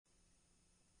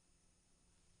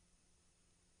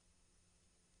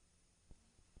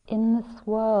In this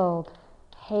world,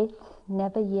 hate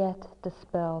never yet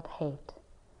dispelled hate.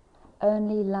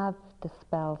 Only love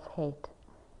dispels hate.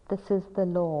 This is the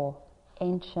law,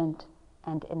 ancient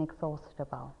and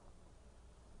inexhaustible.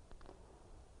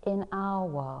 In our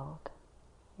world,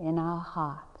 in our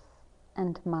hearts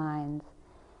and minds,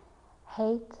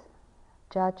 hate,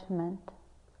 judgment,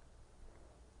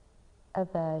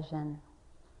 aversion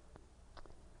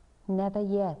never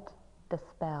yet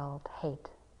dispelled hate,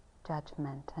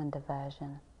 judgment and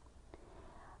aversion.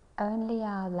 Only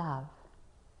our love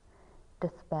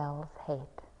dispels hate.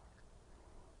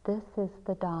 This is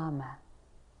the Dharma,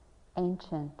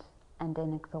 ancient and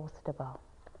inexhaustible.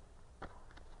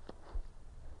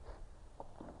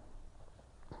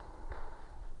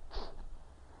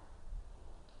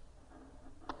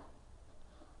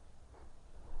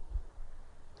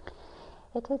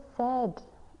 It is said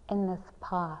in this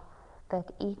path that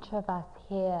each of us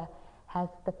here has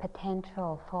the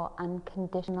potential for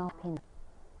unconditional happiness.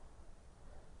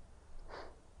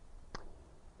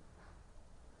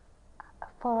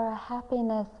 For a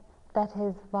happiness that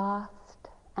is vast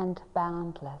and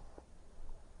boundless.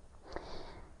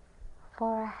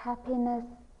 For a happiness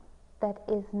that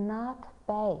is not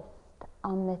based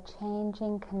on the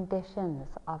changing conditions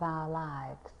of our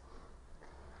lives.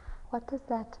 What does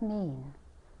that mean?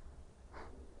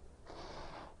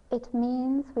 It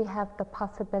means we have the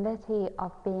possibility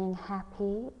of being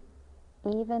happy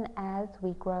even as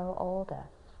we grow older.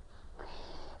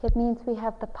 It means we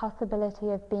have the possibility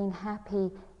of being happy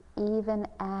even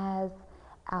as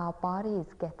our bodies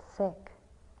get sick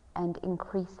and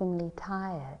increasingly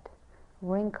tired,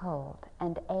 wrinkled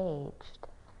and aged.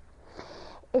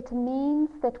 It means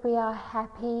that we are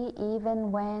happy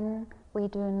even when we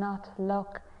do not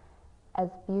look as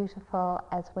beautiful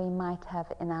as we might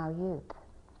have in our youth.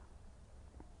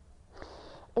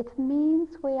 It means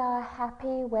we are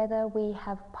happy whether we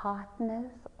have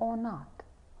partners or not,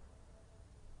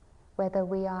 whether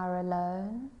we are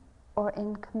alone or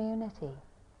in community.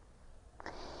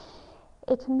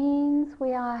 It means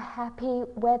we are happy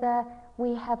whether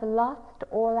we have lost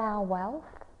all our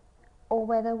wealth or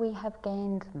whether we have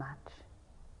gained much.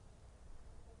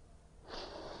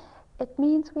 It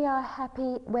means we are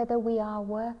happy whether we are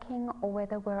working or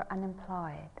whether we're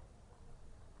unemployed.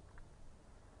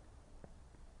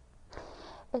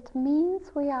 It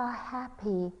means we are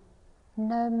happy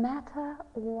no matter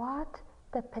what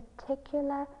the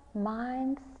particular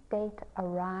mind state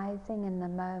arising in the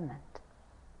moment.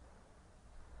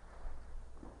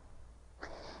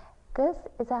 This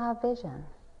is our vision.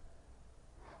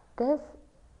 This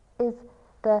is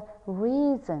the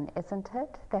reason, isn't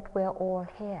it, that we're all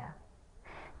here.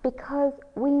 Because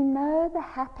we know the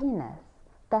happiness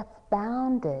that's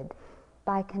bounded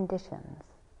by conditions,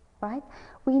 right?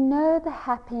 We know the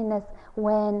happiness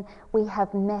when we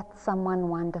have met someone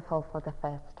wonderful for the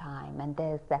first time and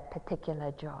there's that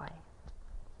particular joy.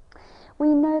 We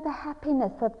know the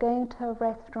happiness of going to a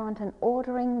restaurant and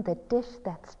ordering the dish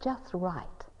that's just right.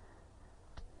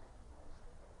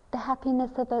 The happiness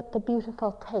of the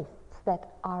beautiful tastes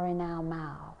that are in our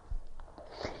mouths.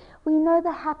 We know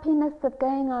the happiness of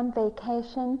going on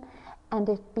vacation and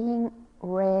it being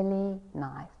really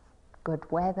nice.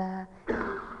 Good weather.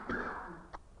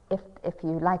 If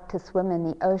you like to swim in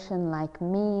the ocean like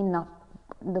me,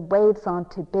 the waves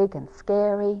aren't too big and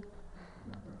scary.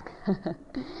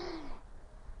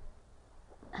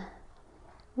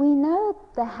 We know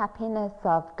the happiness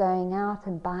of going out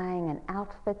and buying an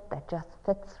outfit that just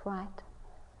fits right.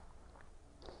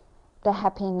 The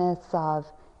happiness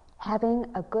of having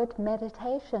a good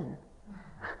meditation.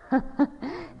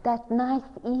 That nice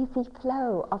easy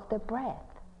flow of the breath.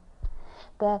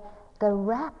 The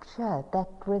rapture that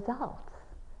results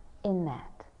in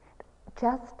that.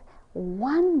 Just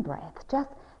one breath,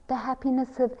 just the happiness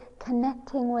of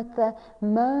connecting with the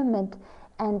moment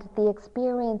and the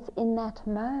experience in that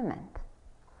moment.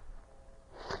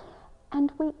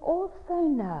 And we also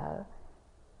know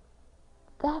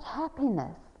that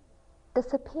happiness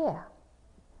disappears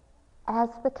as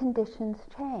the conditions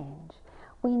change.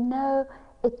 We know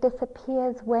it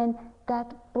disappears when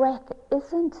that breath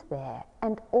isn't there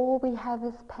and all we have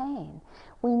is pain.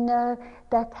 We know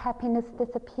that happiness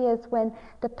disappears when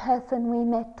the person we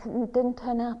met didn't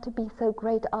turn out to be so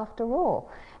great after all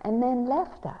and then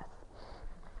left us.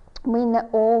 We know,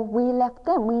 or we left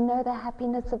them. We know the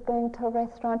happiness of going to a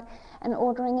restaurant and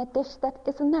ordering a dish that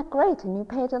isn't that great and you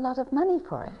paid a lot of money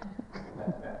for it.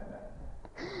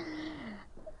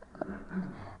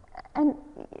 And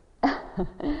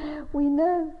we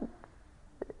know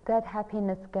that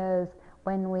happiness goes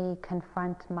when we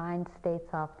confront mind states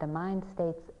after mind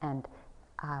states and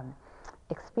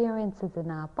experiences in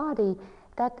our body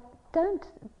that don't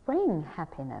bring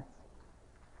happiness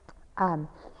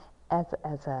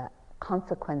as a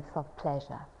consequence of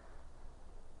pleasure.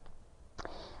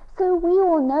 So we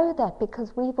all know that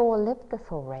because we've all lived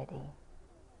this already.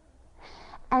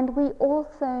 And we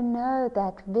also know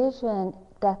that vision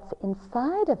that's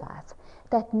inside of us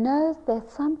that knows there's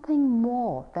something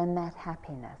more than that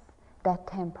happiness, that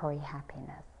temporary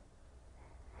happiness.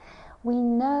 We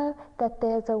know that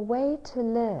there's a way to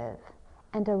live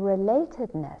and a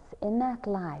relatedness in that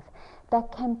life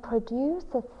that can produce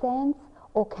a sense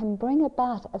or can bring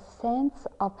about a sense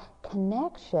of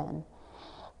connection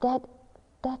that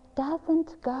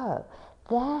doesn't go.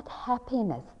 That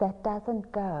happiness that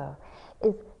doesn't go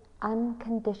is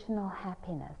unconditional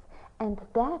happiness. And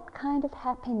that kind of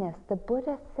happiness, the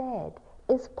Buddha said,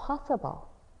 is possible.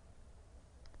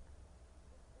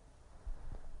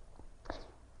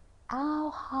 Our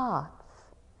hearts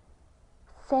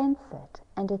sense it,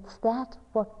 and it's that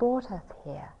what brought us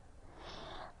here.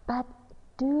 But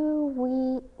do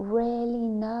we really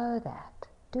know that?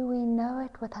 Do we know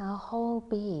it with our whole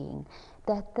being,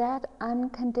 that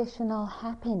unconditional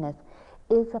happiness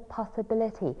is a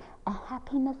possibility, a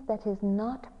happiness that is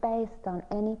not based on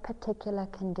any particular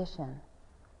condition?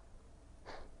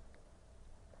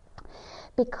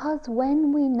 Because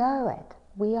when we know it,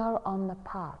 we are on the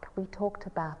path. We talked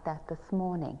about that this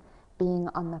morning, being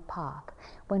on the path.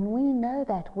 When we know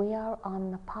that, we are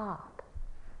on the path.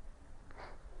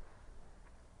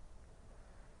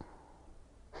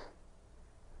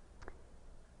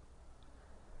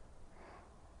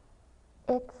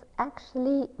 It's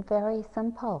actually very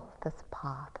simple, this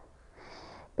path.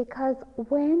 Because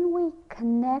when we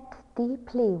connect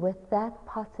deeply with that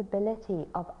possibility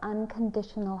of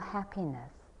unconditional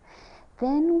happiness,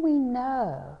 then we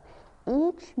know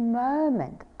each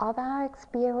moment of our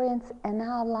experience in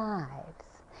our lives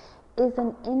is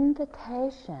an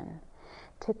invitation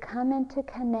to come into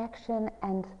connection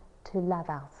and to love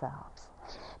ourselves.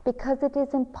 Because it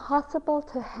is impossible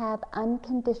to have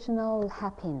unconditional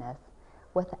happiness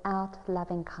without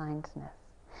loving kindness.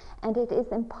 And it is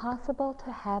impossible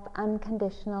to have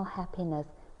unconditional happiness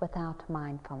without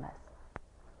mindfulness.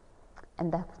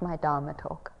 And that's my Dharma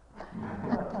talk.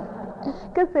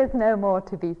 Because there's no more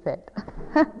to be said.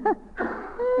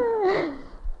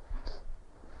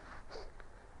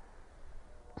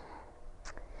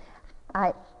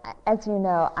 As you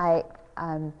know, I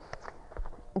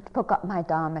forgot my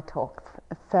Dharma talks.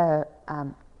 So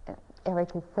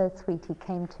Eric is so sweet. He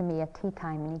came to me at tea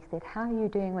time and he said, "How are you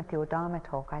doing with your Dharma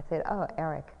talk?" I said, "Oh,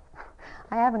 Eric,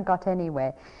 I haven't got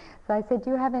anywhere." So I said,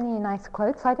 "Do you have any nice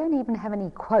quotes?" I don't even have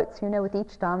any quotes. You know, with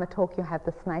each Dharma talk you have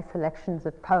this nice selections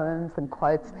of poems and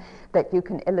quotes that you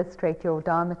can illustrate your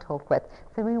Dharma talk with.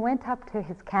 So we went up to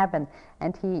his cabin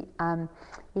and he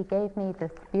gave me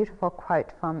this beautiful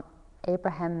quote from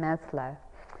Abraham Maslow.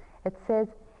 It says,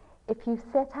 "If you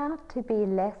set out to be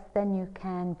less than you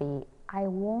can be, I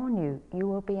warn you, you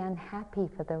will be unhappy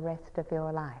for the rest of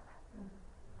your life."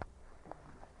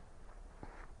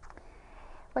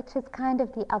 Which is kind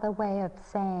of the other way of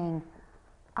saying,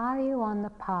 are you on the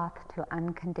path to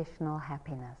unconditional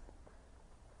happiness?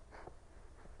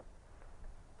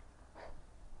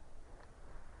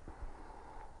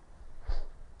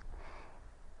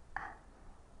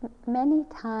 Many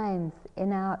times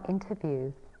in our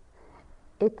interviews,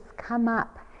 it's come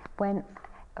up when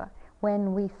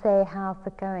we say, "How's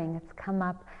it going?" It's come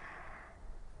up,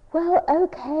 "Well,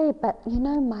 okay, but you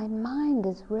know, my mind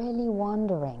is really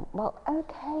wandering." "Well,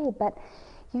 okay, but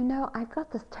you know, I've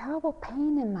got this terrible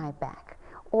pain in my back."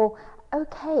 Or,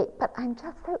 "Okay, but I'm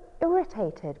just so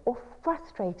irritated or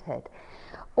frustrated."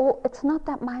 Or, "It's not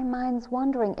that my mind's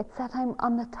wandering, it's that I'm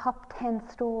on the top 10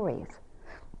 stories."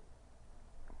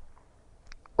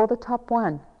 Or the top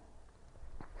 1.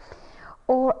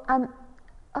 Or, "Oh,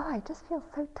 I just feel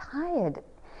so tired."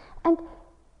 And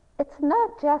it's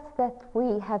not just that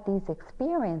we have these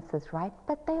experiences, right?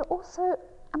 But they're also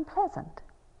unpleasant.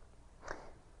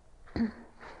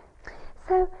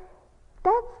 So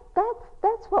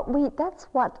that's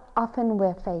what often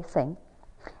we're facing.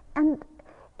 And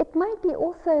it might be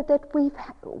also that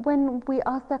when we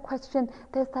ask that question,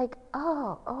 there's like,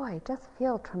 oh, I just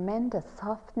feel tremendous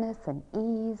softness and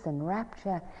ease and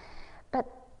rapture. But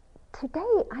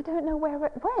today, I don't know where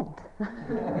it went.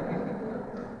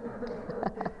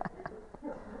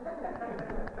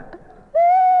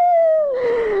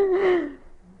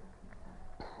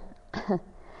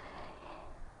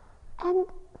 And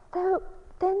so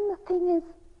then the thing is,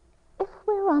 if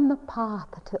we're on the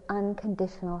path to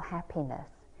unconditional happiness,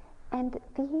 and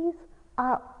these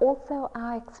are also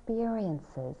our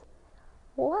experiences,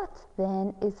 What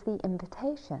then is the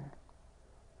invitation?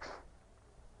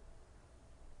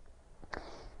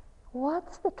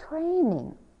 What's the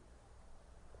training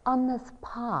on this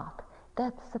path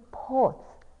that supports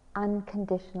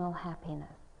unconditional happiness?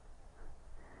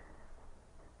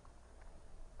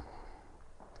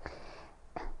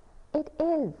 It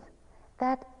is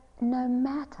that no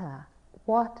matter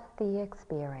what the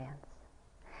experience,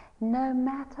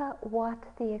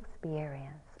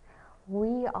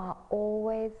 we are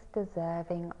always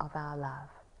deserving of our love.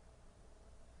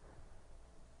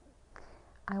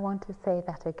 I want to say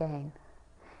that again.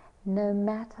 No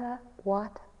matter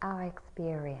what our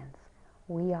experience,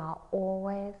 we are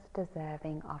always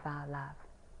deserving of our love.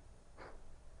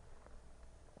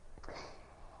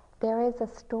 There is a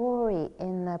story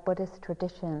in the Buddhist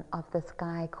tradition of this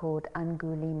guy called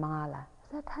Angulimala.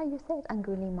 Is that how you say it?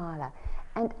 Angulimala.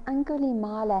 And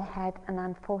Angulimala had an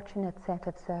unfortunate set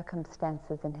of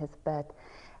circumstances in his birth,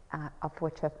 of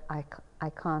which I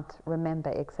can't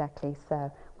remember exactly,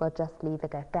 so we'll just leave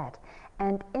it at that.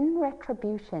 And in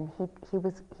retribution, he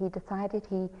decided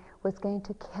he was going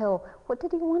to kill, what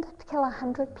did he want to kill?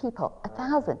 100 people,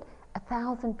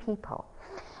 1,000 people.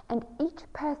 And each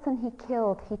person he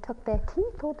killed, he took their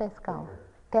teeth or their skull?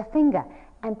 Their finger,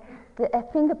 and a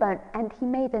finger bone, and he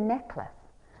made a necklace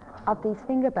of these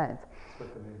finger bones. That's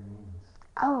what the name means.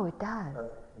 Oh, it does.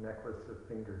 Necklace of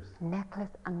fingers. Necklace,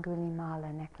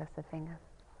 Angulimala, necklace of fingers.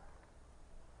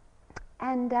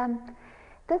 And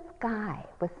this guy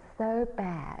was so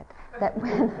bad that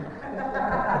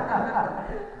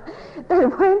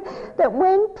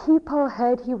when people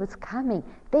heard he was coming,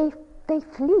 they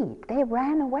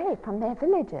ran away from their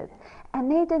villages,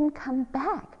 and they didn't come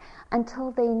back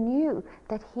until they knew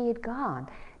that he had gone.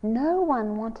 No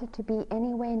one wanted to be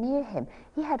anywhere near him.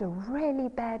 He had a really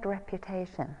bad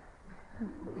reputation.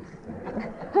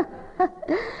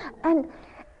 and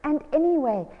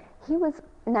anyway, he was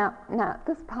now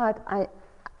this part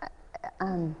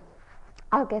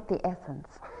I'll get the essence.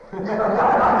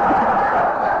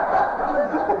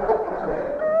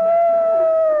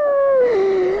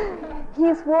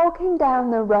 He's walking down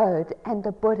the road and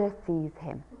the Buddha sees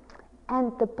him.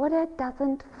 And the Buddha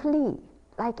doesn't flee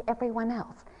like everyone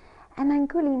else. And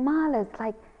Angulimala's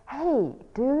like, hey,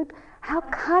 dude, how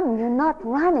come you're not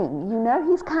running? You know,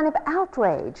 he's kind of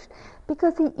outraged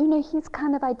because he's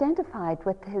kind of identified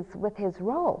with his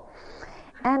role.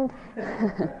 And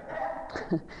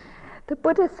the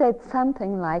Buddha said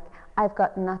something like, I've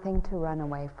got nothing to run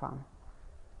away from.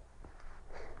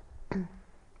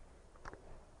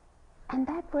 And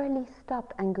that really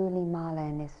stopped Angulimala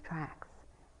in his tracks.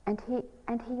 And he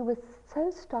was so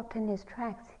stopped in his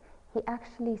tracks, he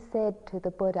actually said to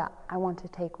the Buddha, I want to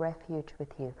take refuge with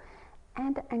you.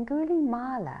 And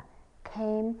Angulimala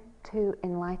came to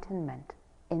enlightenment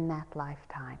in that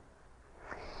lifetime.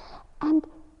 And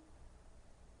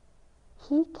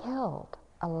he killed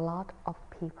a lot of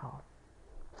people.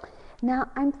 Now,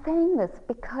 I'm saying this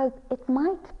because it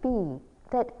might be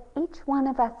that each one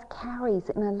of us carries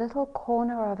in a little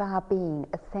corner of our being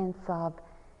a sense of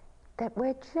that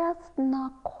we're just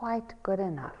not quite good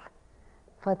enough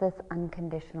for this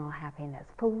unconditional happiness,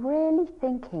 for really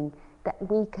thinking that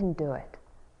we can do it.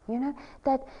 You know,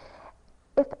 that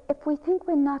if we think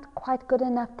we're not quite good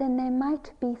enough, then there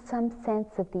might be some sense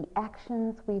of the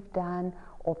actions we've done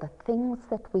or the things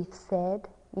that we've said,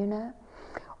 you know,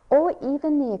 or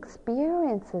even the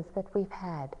experiences that we've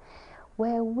had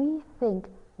where we think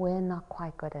we're not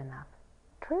quite good enough.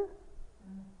 True?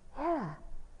 Yeah.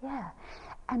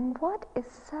 And what is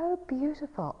so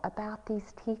beautiful about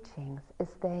these teachings is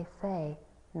they say,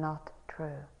 not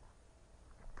true.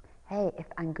 Hey, if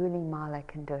Angulimala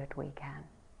can do it, we can.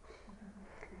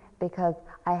 Because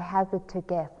I hazard to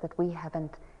guess that we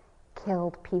haven't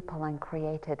killed people and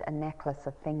created a necklace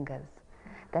of fingers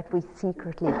that we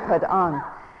secretly put on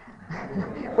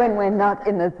when we're not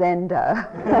in the zendo.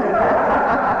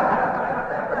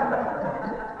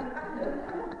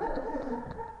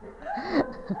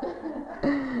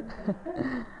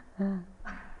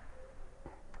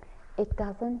 It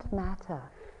doesn't matter.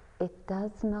 It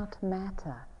does not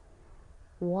matter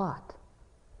what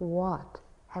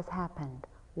has happened,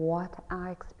 what our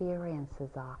experiences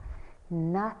are.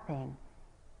 Nothing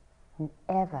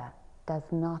ever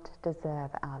does not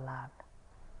deserve our love.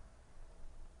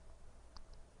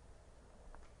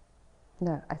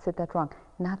 No, I said that wrong.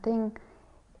 Nothing,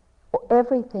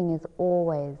 everything is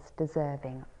always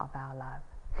deserving of our love.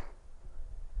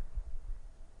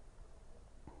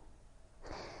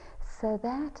 So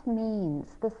that means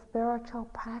the spiritual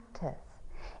practice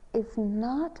is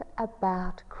not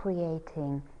about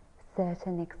creating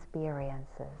certain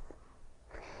experiences.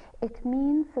 It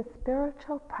means the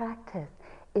spiritual practice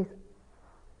is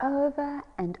over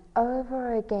and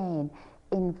over again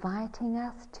inviting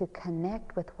us to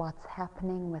connect with what's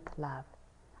happening with love.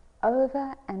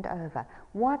 Over and over.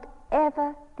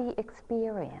 Whatever the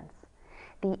experience,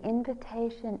 the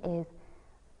invitation is,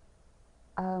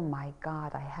 oh my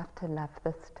God, I have to love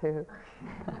this too.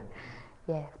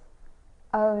 Yes.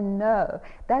 Oh no,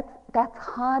 that's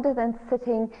harder than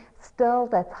sitting still,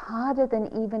 that's harder than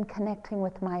even connecting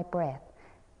with my breath.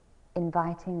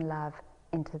 Inviting love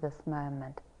into this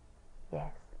moment.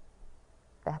 Yes,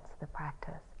 that's the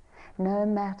practice. No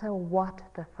matter what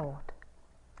the thought,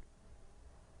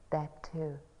 that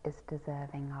too is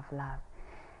deserving of love.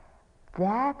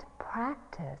 That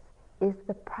practice is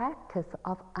the practice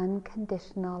of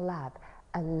unconditional love,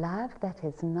 a love that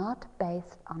is not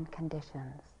based on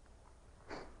conditions.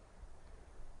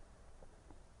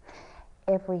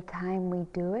 Every time we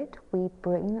do it, we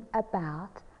bring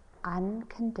about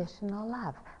unconditional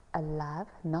love, a love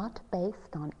not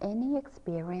based on any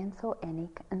experience or any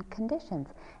conditions.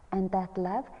 And that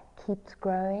love keeps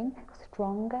growing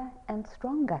stronger and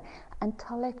stronger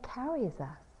until it carries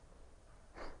us.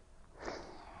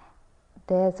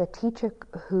 There's a teacher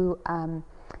who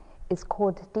is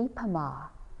called Deepama,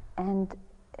 and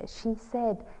she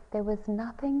said there was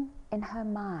nothing in her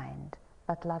mind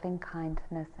but loving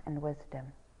kindness and wisdom,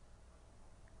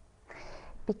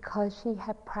 because she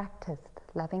had practiced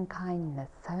loving kindness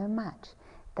so much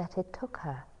that it took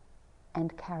her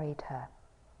and carried her.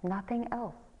 Nothing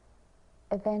else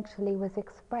eventually was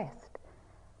expressed,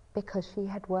 because she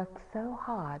had worked so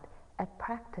hard at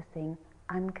practicing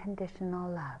unconditional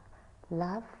love,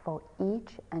 love for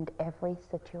each and every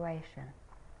situation.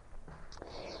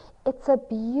 It's a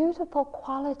beautiful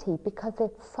quality because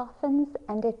it softens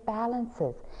and it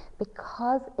balances,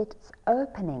 because it's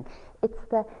opening. It's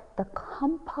the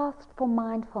compost for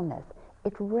mindfulness.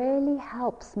 It really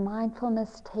helps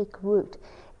mindfulness take root.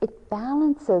 It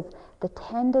balances the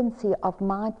tendency of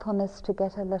mindfulness to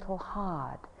get a little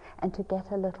hard and to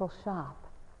get a little sharp.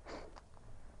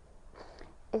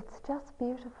 It's just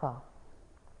beautiful.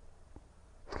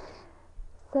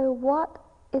 So what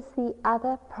is the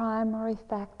other primary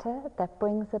factor that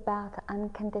brings about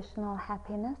unconditional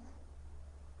happiness?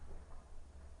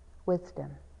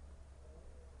 Wisdom.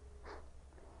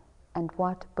 And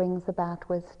what brings about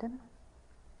wisdom?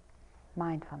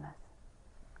 Mindfulness,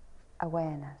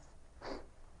 awareness.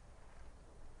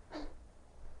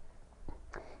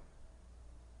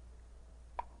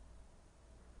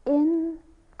 In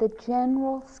the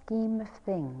general scheme of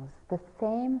things, the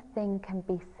same thing can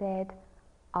be said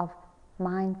of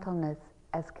mindfulness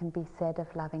as can be said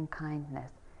of loving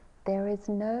kindness. There is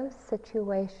no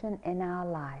situation in our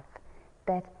life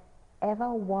that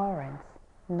ever warrants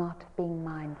not being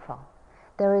mindful.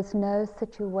 There is no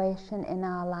situation in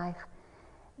our life,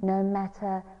 no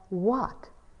matter what,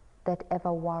 that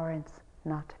ever warrants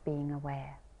not being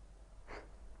aware.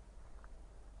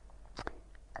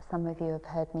 Some of you have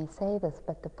heard me say this,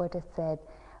 but the Buddha said,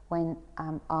 when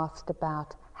asked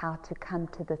about how to come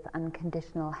to this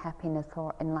unconditional happiness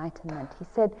or enlightenment, he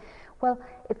said, well,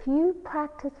 if you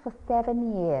practice for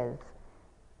 7 years,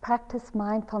 practice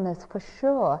mindfulness, for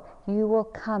sure you will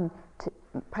come to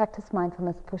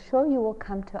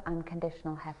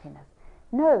unconditional happiness.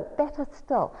 No, better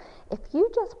still, if you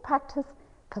just practice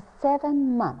for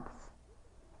 7 months,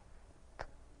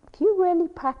 if you really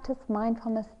practice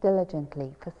mindfulness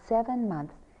diligently for 7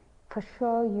 months, for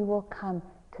sure you will come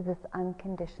to this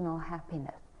unconditional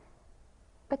happiness.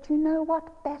 But you know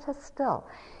what? Better still,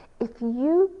 if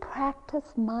you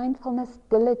practice mindfulness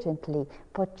diligently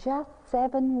for just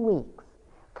 7 weeks,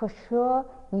 for sure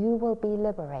you will be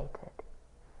liberated.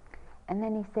 And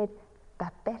then he said,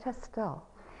 but better still,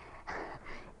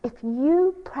 if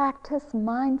you practice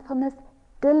mindfulness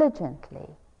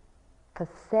diligently for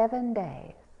 7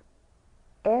 days,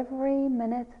 every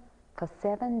minute for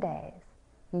 7 days,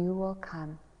 you will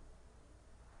come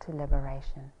to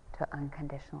liberation, to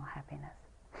unconditional happiness.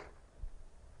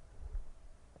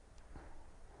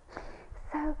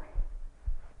 So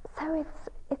it's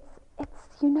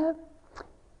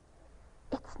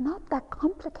it's not that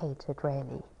complicated,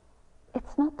 really.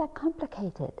 It's not that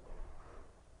complicated.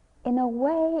 In a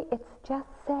way, it's just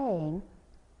saying,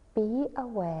 be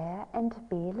aware and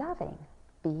be loving.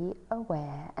 Be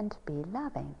aware and be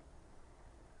loving.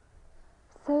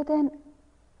 So then,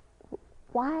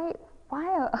 why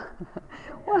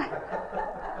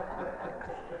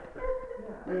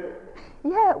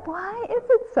yeah, why is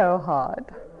it so hard?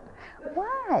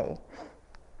 Why?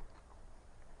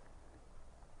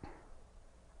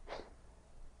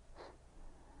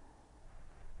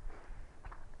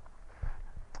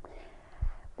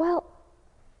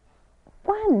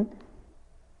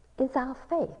 is our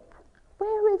faith?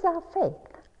 Where is our faith?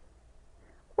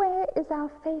 Where is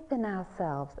our faith in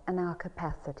ourselves and our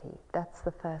capacity? That's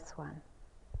the first one,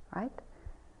 right?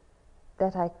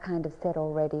 That I kind of said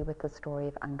already with the story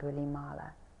of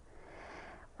Angulimala.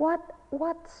 What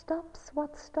stops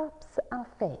our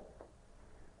faith?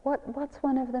 What's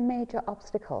one of the major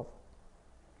obstacles?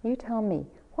 You tell me.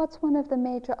 What's one of the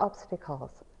major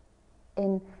obstacles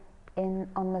on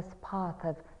this path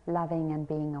of loving and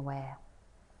being aware?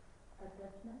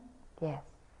 Attachment? Yes,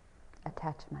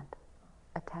 attachment.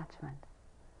 Attachment.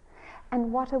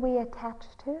 And what are we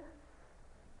attached to?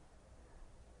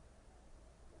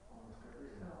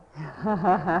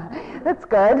 That's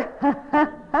good.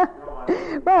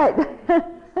 Right.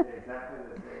 Exactly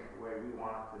the same way we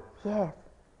want it. Yes.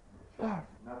 Yes.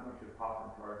 Nothing should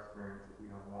pop into our experience that we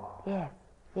don't want. Yes.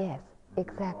 Yes.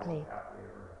 Exactly.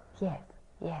 Yes.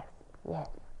 Yes. Yes.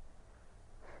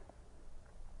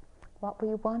 What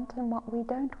we want and what we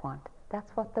don't want.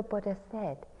 That's what the Buddha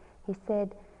said. He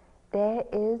said, there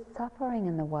is suffering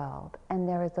in the world, and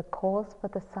there is a cause for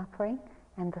the suffering,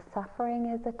 and the suffering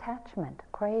is attachment,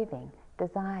 craving,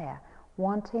 desire,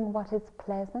 wanting what is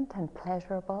pleasant and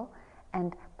pleasurable,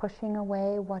 and pushing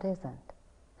away what isn't.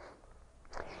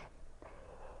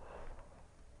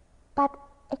 But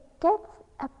it gets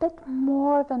a bit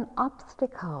more of an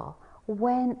obstacle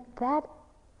when that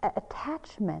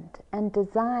attachment and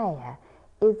desire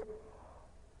is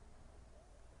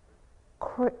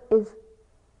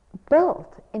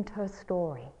built into a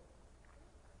story.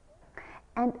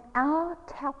 And our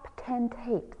top 10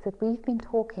 tapes that we've been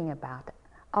talking about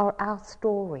are our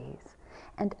stories.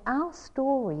 And our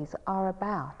stories are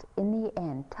about, in the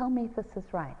end, tell me if this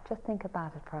is right, just think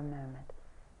about it for a moment.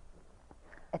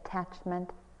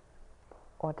 Attachment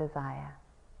or desire,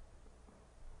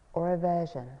 or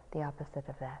aversion, the opposite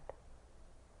of that.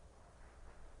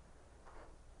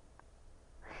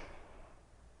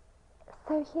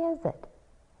 So here's it.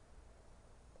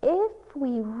 If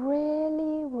we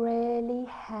really, really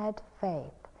had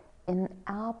faith in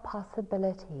our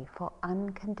possibility for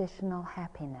unconditional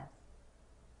happiness,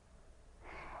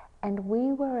 and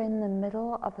we were in the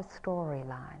middle of a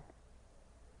storyline,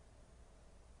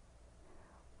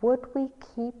 would we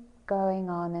keep going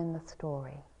on in the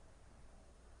story?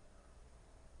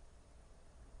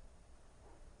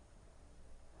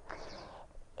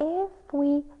 If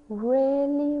we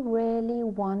really, really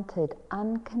wanted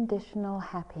unconditional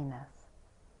happiness,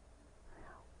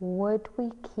 would we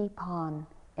keep on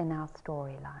in our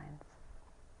storylines?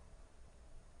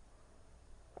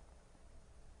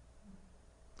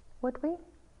 Would we?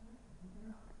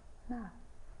 No.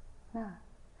 No.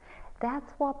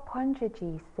 That's what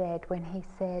Punjaji said when he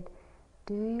said,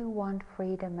 do you want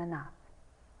freedom enough?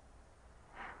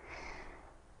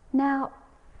 Now,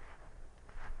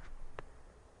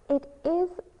 it is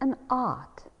an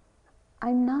art.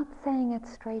 I'm not saying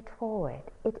it's straightforward.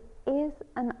 It is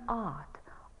an art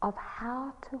of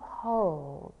how to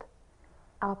hold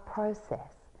our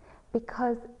process,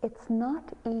 because it's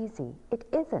not easy. It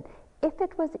isn't. If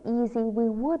it was easy, we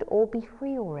would all be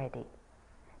free already.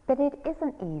 But it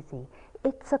isn't easy.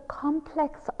 It's a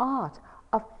complex art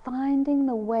of finding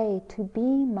the way to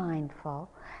be mindful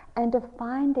and of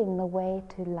finding the way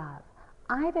to love.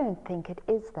 I don't think it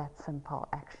is that simple,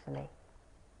 actually.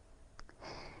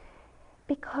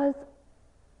 Because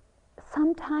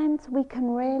sometimes we can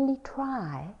really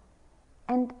try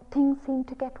and things seem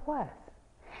to get worse.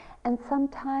 And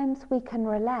sometimes we can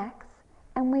relax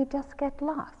and we just get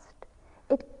lost.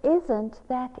 It isn't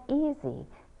that easy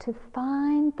to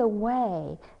find the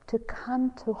way to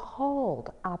come to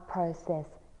hold our process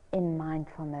in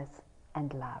mindfulness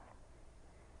and love.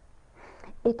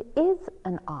 It is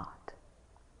an art.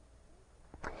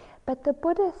 But the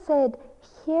Buddha said,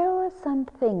 here are some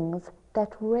things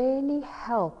that really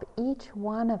help each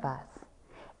one of us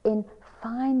in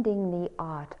finding the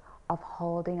art of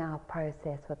holding our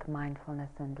process with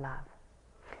mindfulness and love.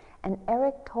 And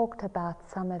Eric talked about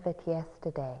some of it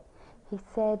yesterday. He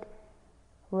said,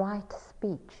 right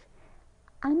speech.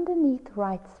 Underneath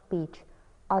right speech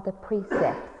are the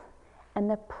precepts. And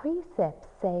the precepts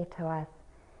say to us,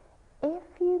 if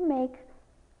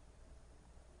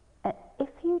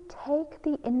you take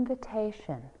the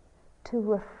invitation to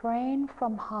refrain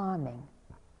from harming,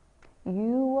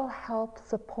 you will help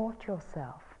support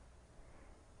yourself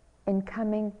in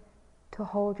coming to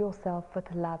hold yourself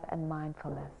with love and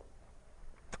mindfulness.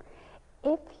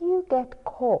 If you get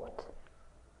caught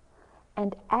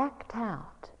and act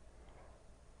out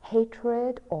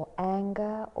hatred or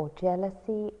anger or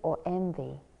jealousy or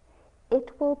envy,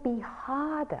 it will be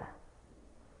harder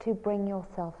to bring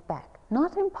yourself back.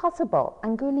 Not impossible.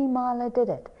 Angulimala did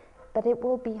it. but it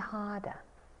will be harder.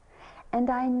 And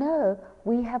I know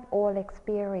we have all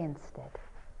experienced it.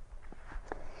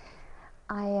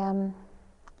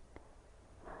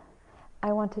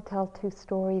 I want to tell two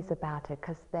stories about it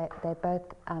because they're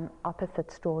both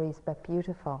opposite stories but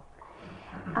beautiful.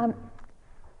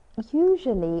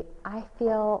 Usually I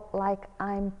feel like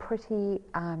I'm pretty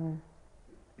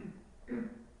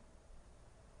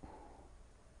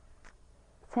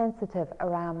sensitive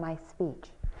around my speech.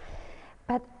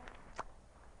 But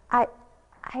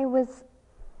I was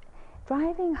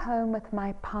driving home with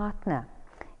my partner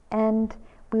and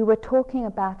we were talking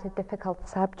about a difficult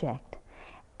subject,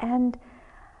 and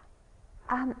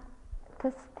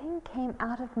this thing came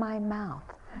out of my mouth.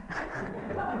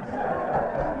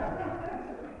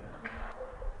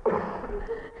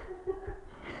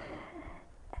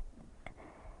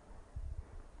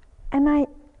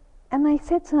 And I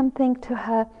said something to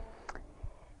her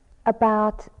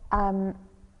about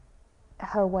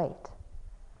her weight.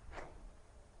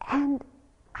 And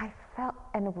I felt,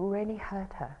 and it really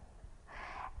hurt her.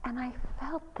 And I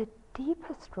felt the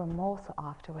deepest remorse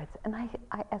afterwards. And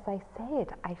as I say it,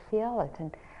 I feel it,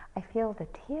 and I feel the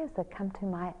tears that come to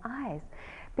my eyes,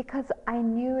 because I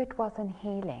knew it wasn't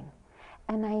healing.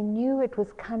 And I knew it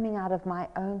was coming out of my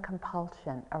own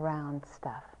compulsion around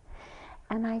stuff.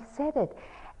 And I said it,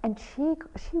 and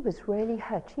she was really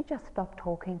hurt. She just stopped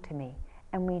talking to me,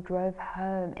 and we drove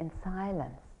home in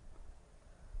silence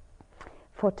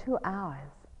for 2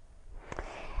 hours.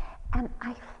 And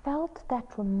I felt that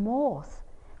remorse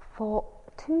for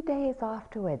 2 days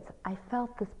afterwards. I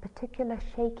felt this particular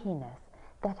shakiness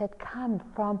that had come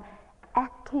from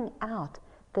acting out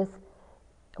this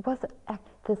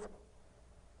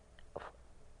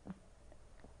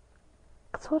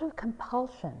sort of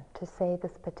compulsion to say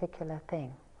this particular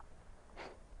thing.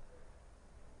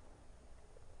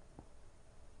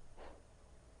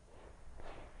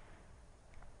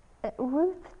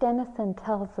 Ruth Denison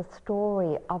tells a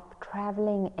story of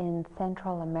traveling in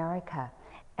Central America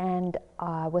and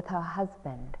with her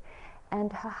husband.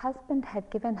 And her husband had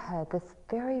given her this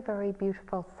very, very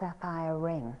beautiful sapphire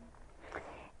ring.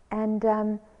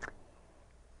 And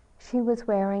she was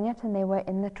wearing it, and they were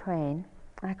in the train.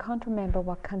 I can't remember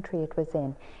what country it was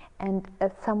in. And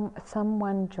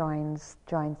someone joins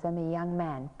them, a young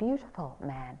man, beautiful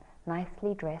man,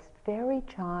 nicely dressed, very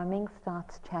charming,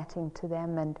 starts chatting to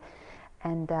them,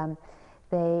 and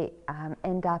they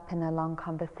end up in a long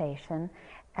conversation.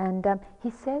 And he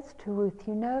says to Ruth,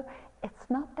 you know, it's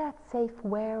not that safe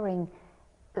wearing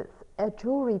a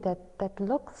jewelry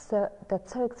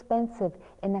that's so expensive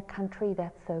in a country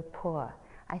that's so poor.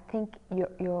 I think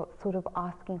you're sort of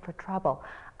asking for trouble.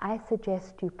 I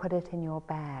suggest you put it in your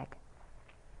bag.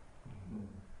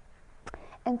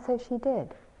 And so she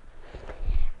did.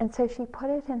 And so she put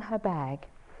it in her bag,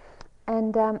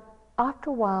 and after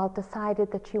a while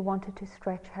decided that she wanted to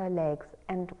stretch her legs,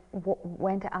 and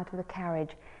went out of the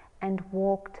carriage and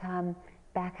walked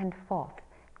back and forth,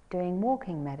 doing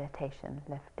walking meditation,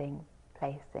 lifting,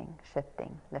 placing,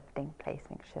 shifting, lifting,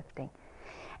 placing, shifting.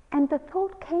 And the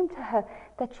thought came to her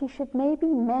that she should maybe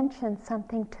mention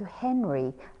something to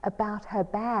Henry about her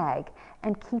bag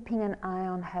and keeping an eye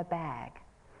on her bag.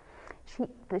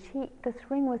 This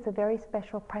ring was a very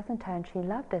special present to her, and she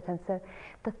loved it, and so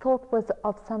the thought was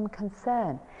of some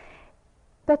concern.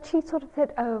 But she sort of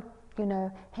said, oh, you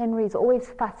know, Henry's always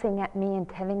fussing at me and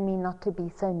telling me not to be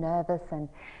so nervous, and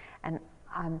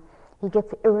he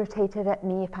gets irritated at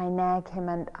me if I nag him,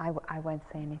 and I won't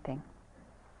say anything.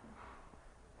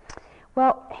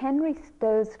 Well, Henry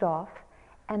dozed off,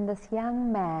 and this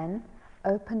young man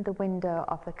opened the window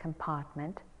of the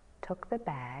compartment, took the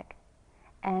bag,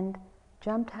 and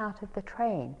jumped out of the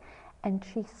train. And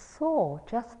she saw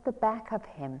just the back of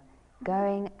him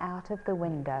going out of the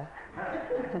window,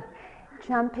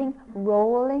 jumping,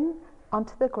 rolling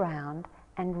onto the ground,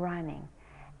 and running.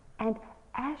 And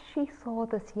as she saw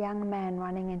this young man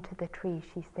running into the tree,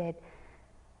 she said,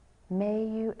 "May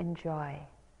you enjoy.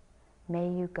 May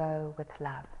you go with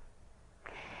love."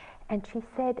 And she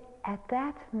said at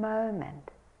that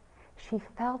moment she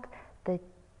felt the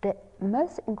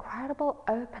most incredible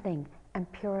opening and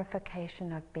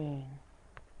purification of being.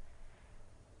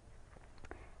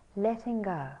 Letting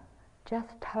go,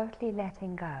 just totally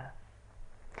letting go.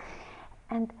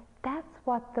 And that's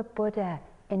what the Buddha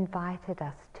invited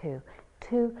us to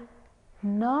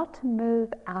not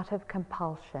move out of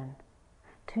compulsion,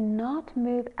 to not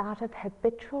move out of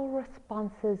habitual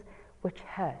responses which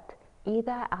hurt,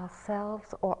 either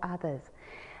ourselves or others,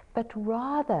 but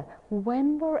rather,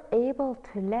 when we're able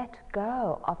to let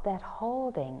go of that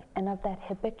holding and of that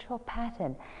habitual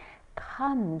pattern,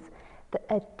 comes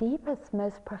a deepest,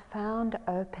 most profound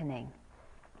opening.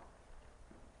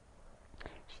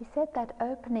 She said that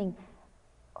opening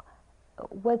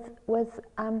was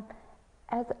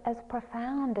as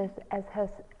profound as her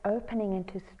opening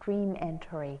into stream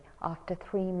entry after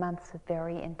 3 months of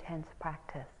very intense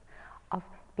practice, of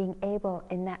being able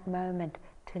in that moment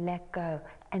to let go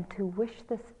and to wish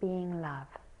this being love.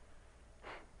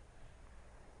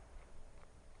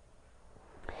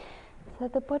 So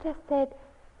the Buddha said,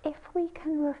 if we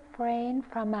can refrain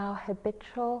from our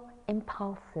habitual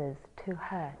impulses to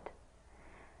hurt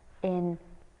in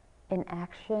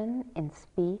action, in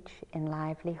speech, in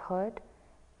livelihood,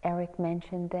 Eric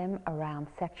mentioned them around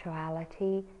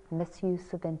sexuality,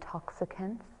 misuse of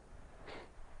intoxicants,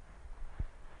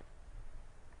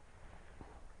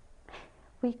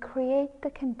 we create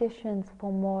the conditions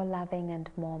for more loving and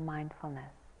more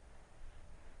mindfulness.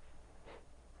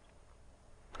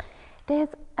 There's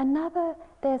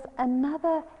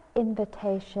another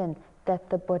invitation that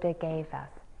the Buddha gave us,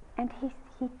 and he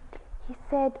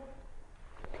said,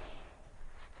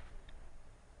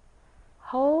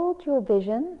 hold your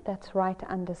vision, that's right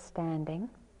understanding,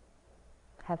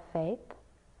 have faith,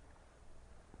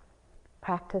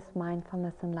 practice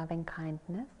mindfulness and loving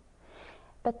kindness.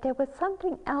 But there was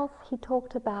something else he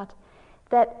talked about,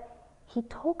 that he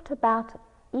talked about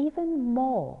even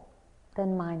more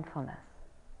than mindfulness,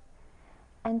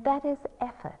 and that is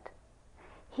effort.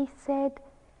 He said,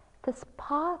 this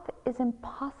path is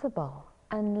impossible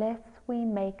unless we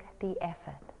make the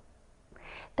effort.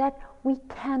 That we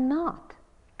cannot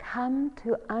come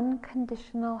to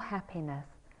unconditional happiness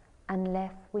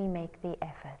unless we make the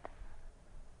effort.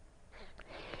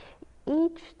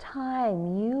 Each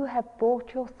time you have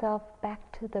brought yourself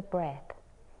back to the breath,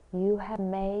 you have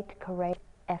made courageous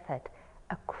effort,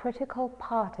 a critical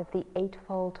part of the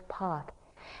Eightfold Path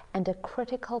and a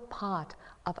critical part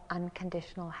of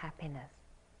unconditional happiness.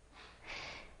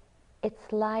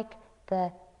 It's like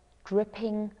the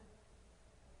dripping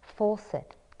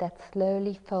faucet that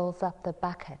slowly fills up the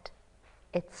bucket.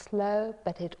 It's slow,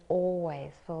 but it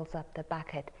always fills up the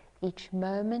bucket. Each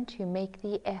moment you make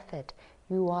the effort,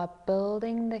 you are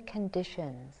building the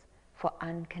conditions for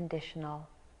unconditional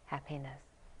happiness.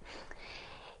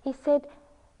 He said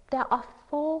there are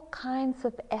 4 kinds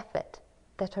of effort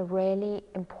that are really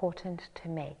important to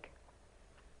make.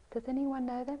 Does anyone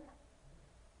know them?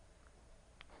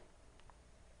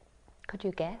 Could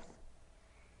you guess?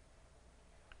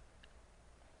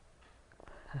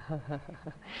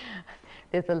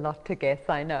 There's a lot to guess,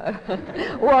 I know.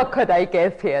 What could I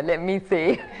guess here? Let me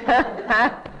see.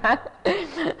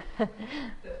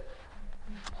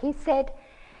 He said,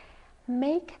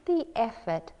 make the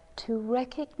effort to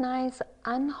recognize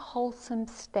unwholesome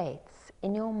states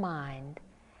in your mind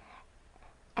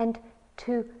and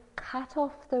to cut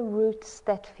off the roots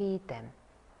that feed them.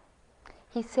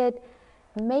 He said,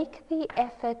 make the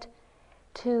effort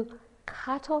to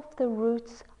cut off the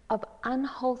roots of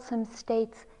unwholesome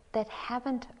states that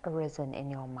haven't arisen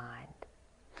in your mind.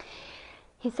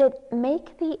 He said,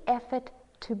 make the effort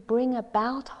to bring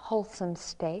about wholesome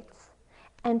states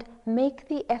and make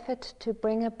the effort to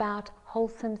bring about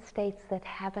wholesome states that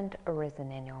haven't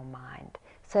arisen in your mind.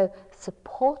 So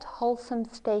support wholesome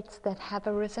states that have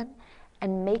arisen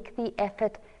and make the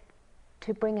effort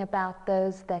to bring about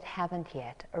those that haven't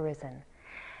yet arisen.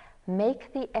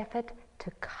 Make the effort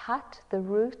to cut the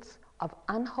roots of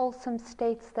unwholesome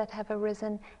states that have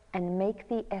arisen and make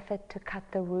the effort to cut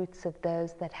the roots of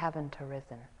those that haven't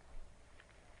arisen.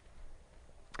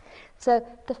 So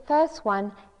the first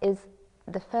one is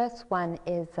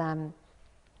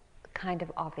kind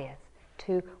of obvious.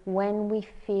 To when we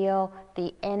feel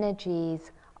the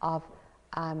energies of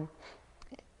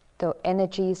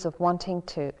wanting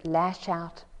to lash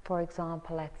out, for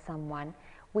example, at someone,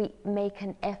 we make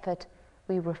an effort,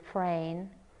 we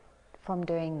refrain from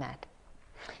doing that.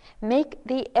 Make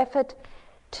the effort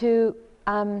to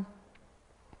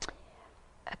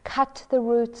cut the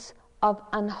roots of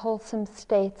unwholesome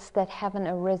states that haven't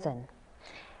arisen.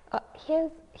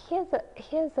 Here's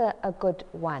a good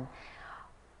one.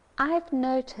 I've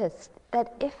noticed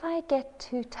that if I get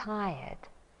too tired,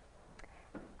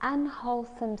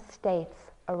 unwholesome states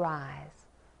arise.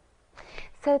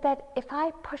 So that if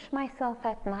I push myself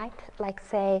at night, like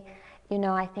say,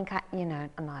 I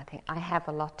have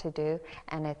a lot to do,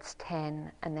 and it's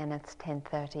 10, and then it's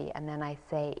 10:30, and then I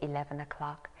say 11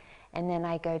 o'clock, and then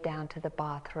I go down to the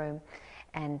bathroom,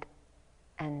 and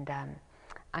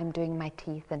I'm doing my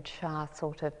teeth, and Shah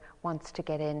sort of wants to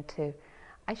get into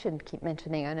I shouldn't keep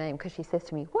mentioning her name because she says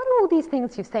to me, what are all these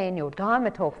things you say in your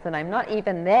Dharma talks and I'm not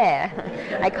even there?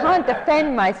 I can't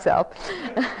defend myself.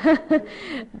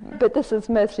 But this is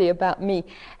mostly about me.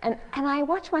 And I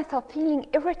watch myself feeling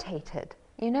irritated,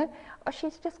 or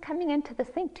she's just coming into the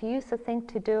sink to use the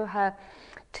sink to do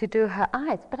her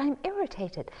eyes, but I'm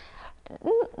irritated.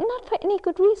 Not for any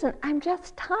good reason. I'm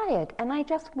just tired and I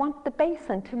just want the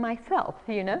basin to myself,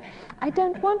 I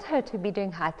don't want her to be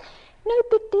doing eyes. No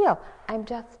big deal. I'm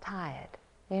just tired,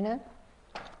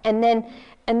 And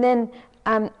then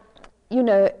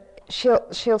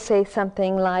she'll say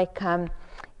something like,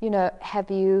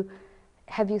 have you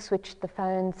switched the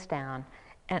phones down?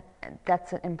 And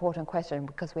that's an important question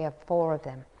because we have 4 of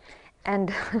them,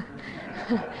 and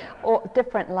or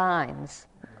different lines.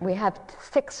 We have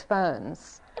 6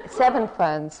 phones, 7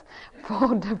 phones,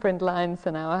 4 different lines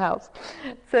in our house.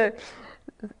 So,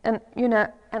 and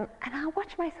I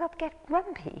watch myself get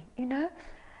grumpy,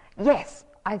 Yes,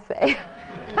 I say.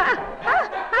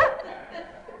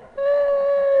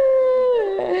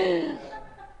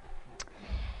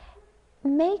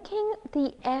 Making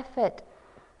the effort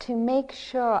to make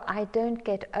sure I don't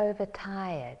get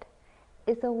overtired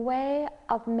is a way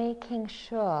of making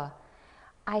sure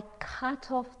I cut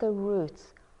off the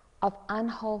roots of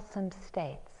unwholesome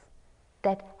states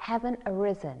that haven't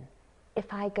arisen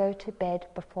if I go to bed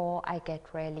before I get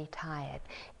really tired.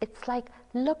 It's like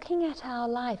looking at our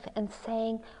life and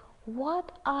saying,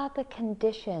 what are the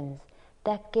conditions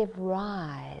that give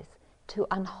rise to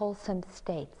unwholesome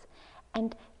states?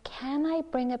 And can I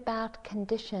bring about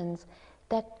conditions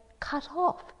that cut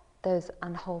off those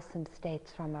unwholesome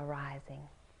states from arising?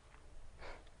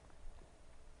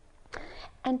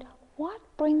 And what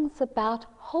brings about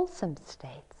wholesome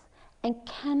states? And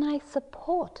can I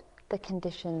support the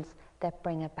conditions that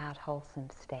bring about wholesome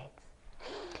states?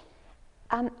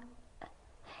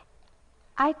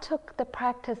 I took the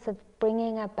practice of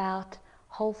bringing about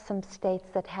wholesome states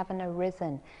that haven't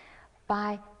arisen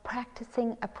by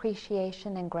practicing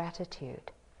appreciation and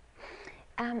gratitude.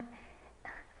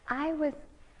 I was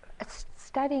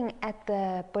studying at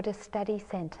the Buddhist Study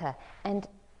Center, and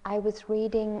I was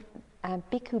reading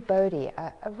Bhikkhu Bodhi,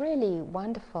 a really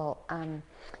wonderful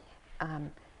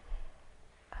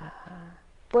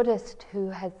Buddhist who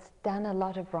has done a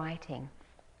lot of writing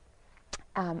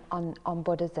on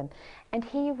Buddhism. And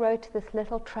he wrote this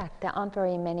little tract, there aren't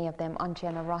very many of them, on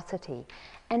generosity.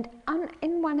 And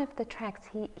in one of the tracts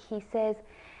he says,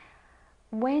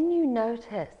 when you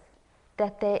notice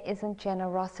that there isn't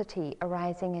generosity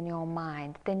arising in your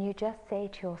mind, then you just say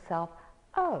to yourself,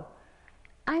 oh,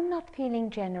 I'm not feeling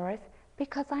generous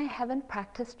because I haven't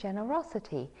practiced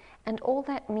generosity. And all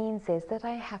that means is that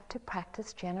I have to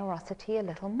practice generosity a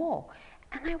little more.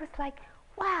 And I was like,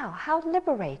 wow, how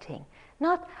liberating.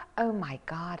 Not, oh my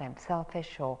God, I'm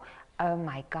selfish, or oh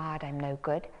my God, I'm no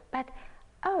good. But,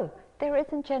 oh, there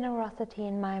isn't generosity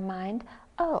in my mind.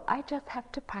 Oh, I just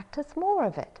have to practice more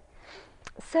of it.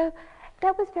 So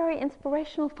that was very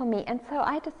inspirational for me. And so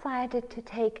I decided to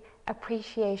take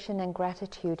appreciation and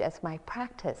gratitude as my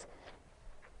practice,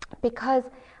 because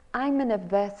I'm an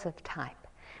aversive type.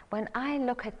 When I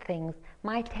look at things,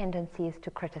 my tendency is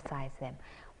to criticize them.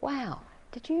 Wow,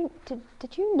 did you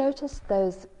notice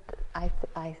those? I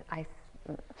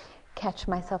catch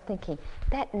myself thinking,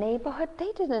 that neighborhood,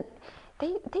 they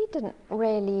didn't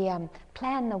really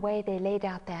plan the way they laid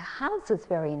out their houses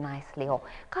very nicely. Or,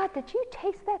 God, did you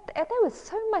taste that? There was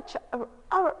so much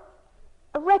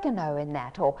oregano in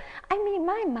that. Or, I mean,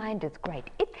 my mind is great.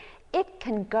 It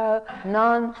can go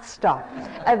non-stop.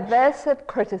 Aversive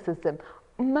criticism,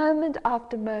 moment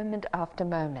after moment after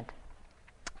moment.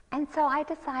 And so I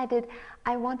decided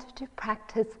I wanted to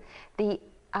practice the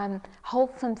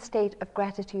wholesome state of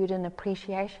gratitude and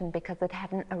appreciation because it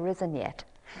hadn't arisen yet.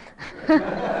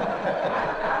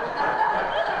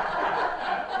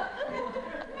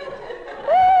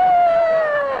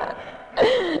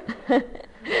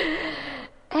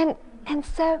 and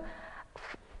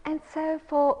so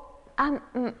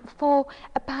for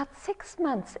about 6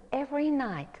 months, every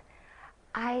night,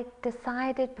 I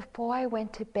decided before I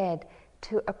went to bed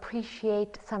to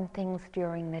appreciate some things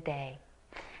during the day.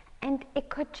 And it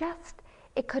could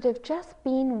have just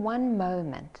been one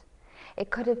moment. It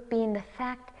could have been the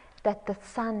fact that the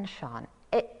sun shone.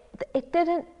 It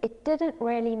didn't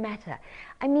really matter.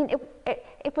 I mean,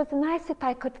 it was nice if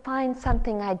I could find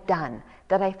something I'd done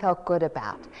that I felt good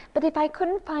about. But if I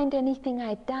couldn't find anything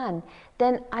I'd done,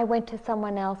 then I went to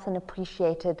someone else and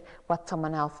appreciated what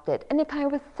someone else did. And if I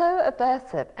was so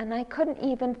aversive and I couldn't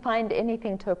even find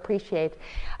anything to appreciate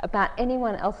about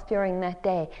anyone else during that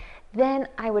day, then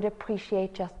I would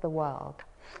appreciate just the world.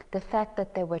 The fact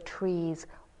that there were trees,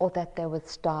 or that there were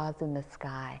stars in the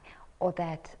sky, or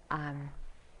that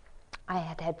I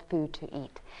had food to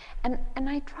eat. And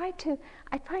I tried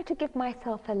to give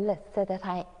myself a list so that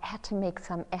I had to make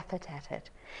some effort at it.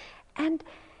 And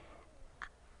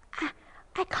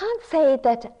I can't say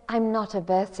that I'm not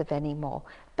aversive anymore,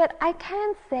 but I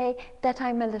can say that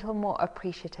I'm a little more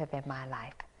appreciative in my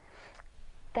life.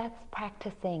 That's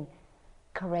practicing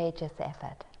courageous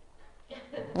effort.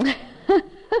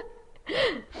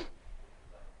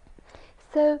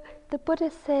 So the Buddha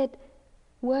said,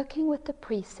 working with the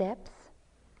precepts,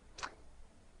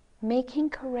 making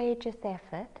courageous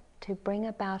effort to bring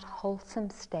about wholesome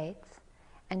states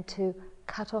and to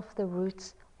cut off the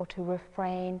roots or to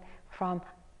refrain from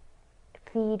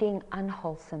feeding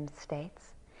unwholesome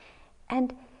states.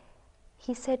 And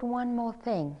he said one more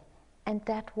thing, and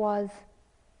that was,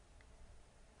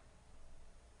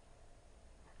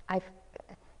 I've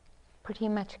pretty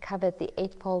much covered the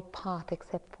Eightfold Path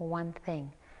except for one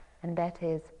thing, and that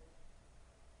is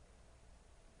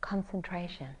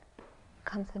concentration.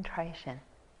 Concentration.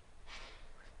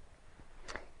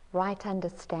 Right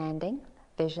understanding,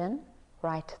 vision,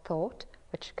 right thought,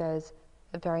 which goes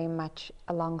very much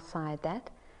alongside that,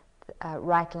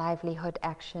 right livelihood,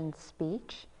 action,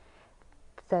 speech.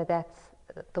 So that's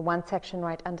the one section,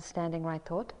 right understanding, right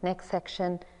thought. Next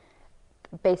section,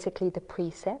 basically the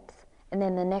precepts. And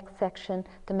then the next section,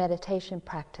 the meditation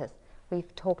practice.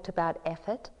 We've talked about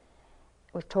effort.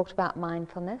 We've talked about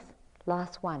mindfulness.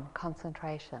 Last one,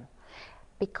 concentration.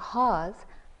 Because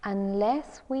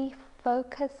unless we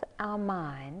focus our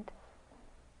mind,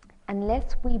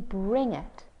 unless we bring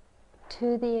it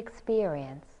to the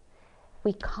experience,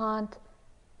 we can't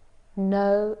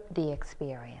know the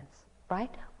experience,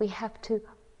 right? We have to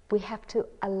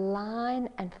align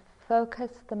and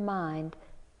focus the mind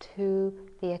to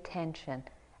the attention,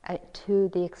 to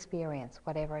the experience,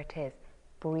 whatever it is.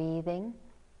 Breathing,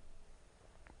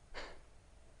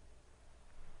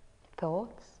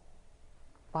 thoughts,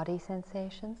 body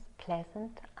sensations,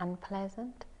 pleasant,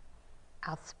 unpleasant,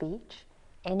 our speech,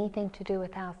 anything to do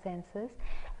with our senses.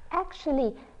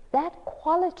 Actually, that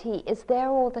quality is there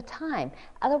all the time.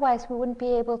 Otherwise, we wouldn't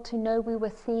be able to know we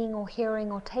were seeing or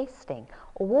hearing or tasting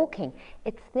or walking.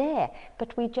 It's there,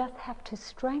 but we just have to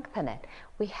strengthen it.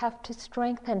 We have to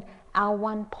strengthen our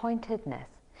one-pointedness.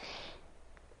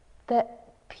 The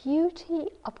beauty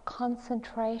of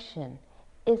concentration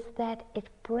is that it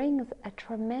brings a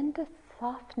tremendous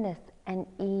softness and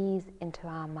ease into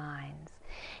our minds.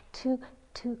 To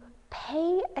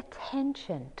pay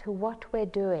attention to what we're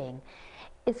doing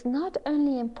is not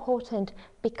only important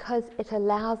because it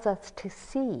allows us to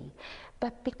see,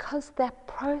 but because that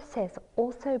process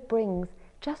also brings,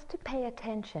 just to pay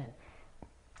attention,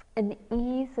 an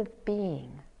ease of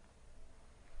being,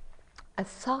 a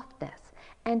softness.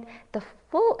 And the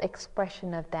full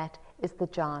expression of that is the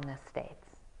jhana states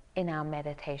in our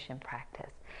meditation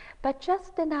practice. But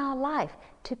just in our life,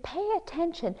 to pay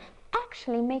attention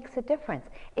actually makes a difference.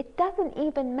 It doesn't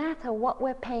even matter what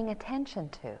we're paying attention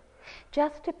to.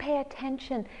 Just to pay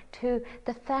attention to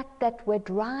the fact that we're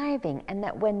driving and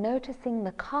that we're noticing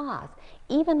the cars,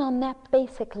 even on that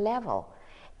basic level,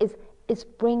 is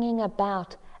bringing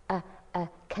about a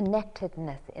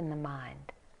connectedness in the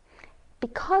mind.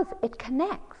 Because it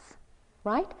connects,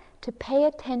 right? To pay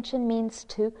attention means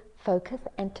to focus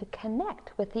and to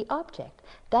connect with the object.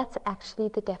 That's actually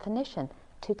the definition,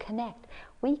 to connect.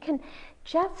 We can,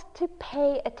 just to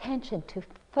pay attention, to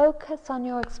focus on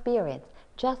your experience,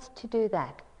 just to do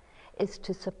that is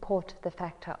to support the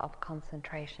factor of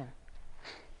concentration.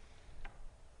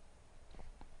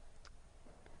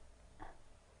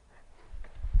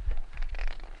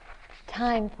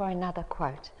 Time for another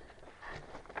quote.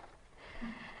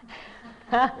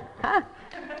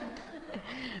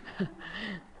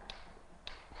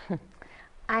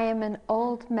 I am an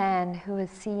old man who has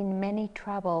seen many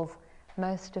troubles,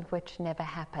 most of which never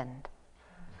happened.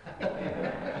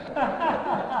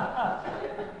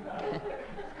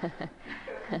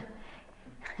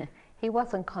 He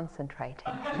wasn't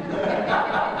concentrating.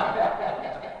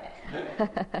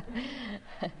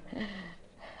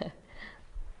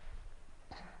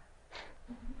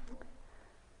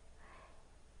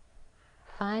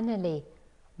 Finally,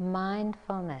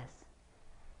 mindfulness.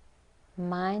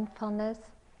 Mindfulness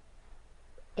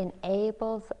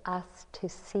enables us to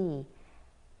see.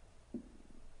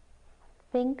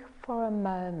 Think for a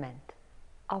moment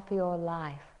of your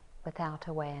life without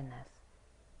awareness,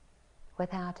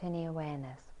 without any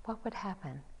awareness. What would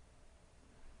happen?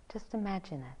 Just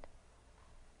imagine it.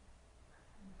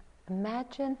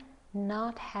 Imagine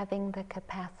not having the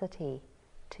capacity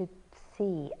to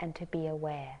see and to be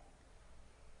aware.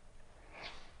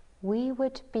 We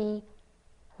would be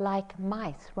like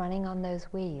mice running on those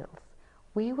wheels.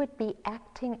 We would be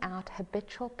acting out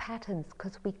habitual patterns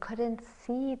because we couldn't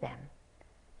see them.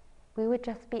 We would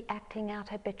just be acting out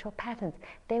habitual patterns.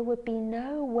 There would be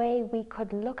no way we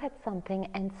could look at something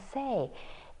and say,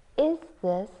 is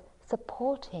this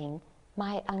supporting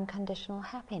my unconditional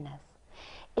happiness?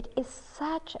 It is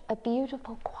such a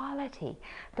beautiful quality,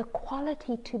 the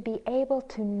quality to be able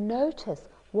to notice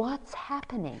what's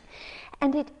happening.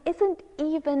 And it isn't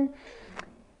even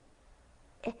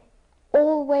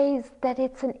always that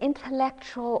it's an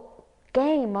intellectual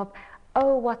game of,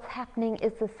 oh, what's happening,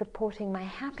 is this supporting my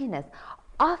happiness?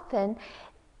 Often,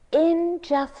 in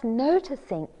just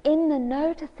noticing, in the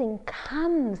noticing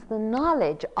comes the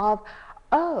knowledge of,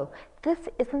 oh, this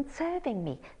isn't serving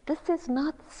me. This is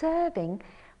not serving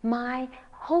my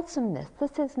wholesomeness.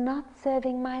 This is not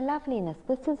serving my loveliness.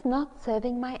 This is not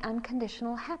serving my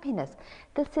unconditional happiness.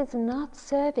 This is not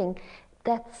serving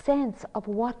that sense of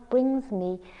what brings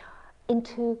me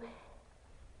into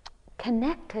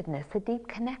connectedness, a deep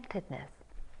connectedness.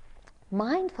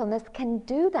 Mindfulness can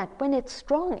do that. When it's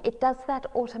strong, it does that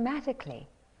automatically.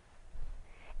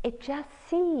 It just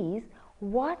sees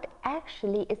what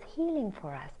actually is healing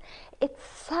for us. It is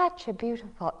such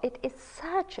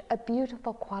a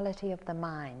beautiful quality of the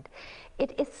mind.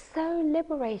 It is so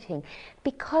liberating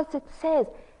because it says,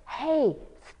 hey,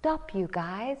 stop you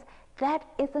guys, that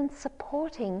isn't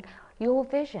supporting your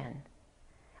vision.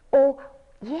 Or,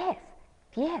 yes,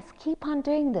 keep on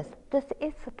doing this. This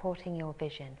is supporting your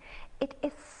vision. It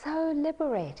is so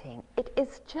liberating. It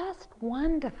is just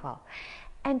wonderful.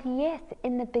 And yes,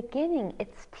 in the beginning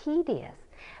it's tedious,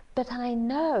 but I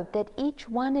know that each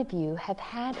one of you have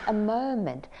had a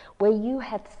moment where you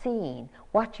have seen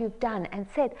what you've done and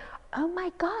said, oh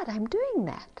my God, I'm doing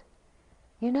that.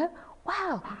 You know,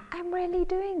 wow, I'm really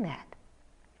doing that.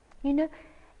 You know,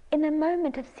 in a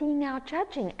moment of seeing our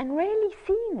judging and really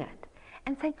seeing it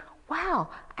and saying, wow,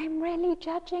 I'm really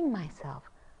judging myself.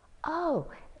 Oh,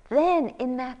 then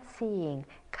in that seeing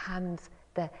comes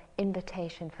the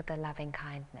invitation for the loving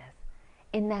kindness.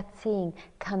 In that seeing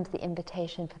comes the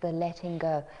invitation for the letting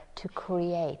go to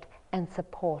create and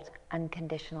support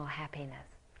unconditional happiness.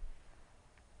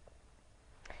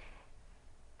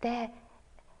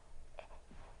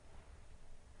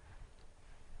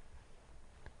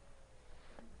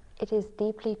 It is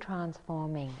deeply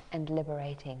transforming and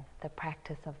liberating, the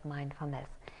practice of mindfulness.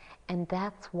 And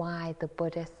that's why the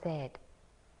Buddha said,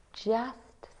 just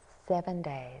 7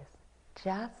 days,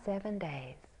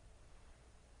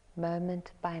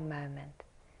 moment by moment,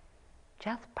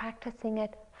 just practicing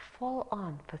it full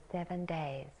on for 7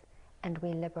 days, and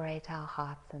we liberate our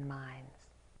hearts and minds.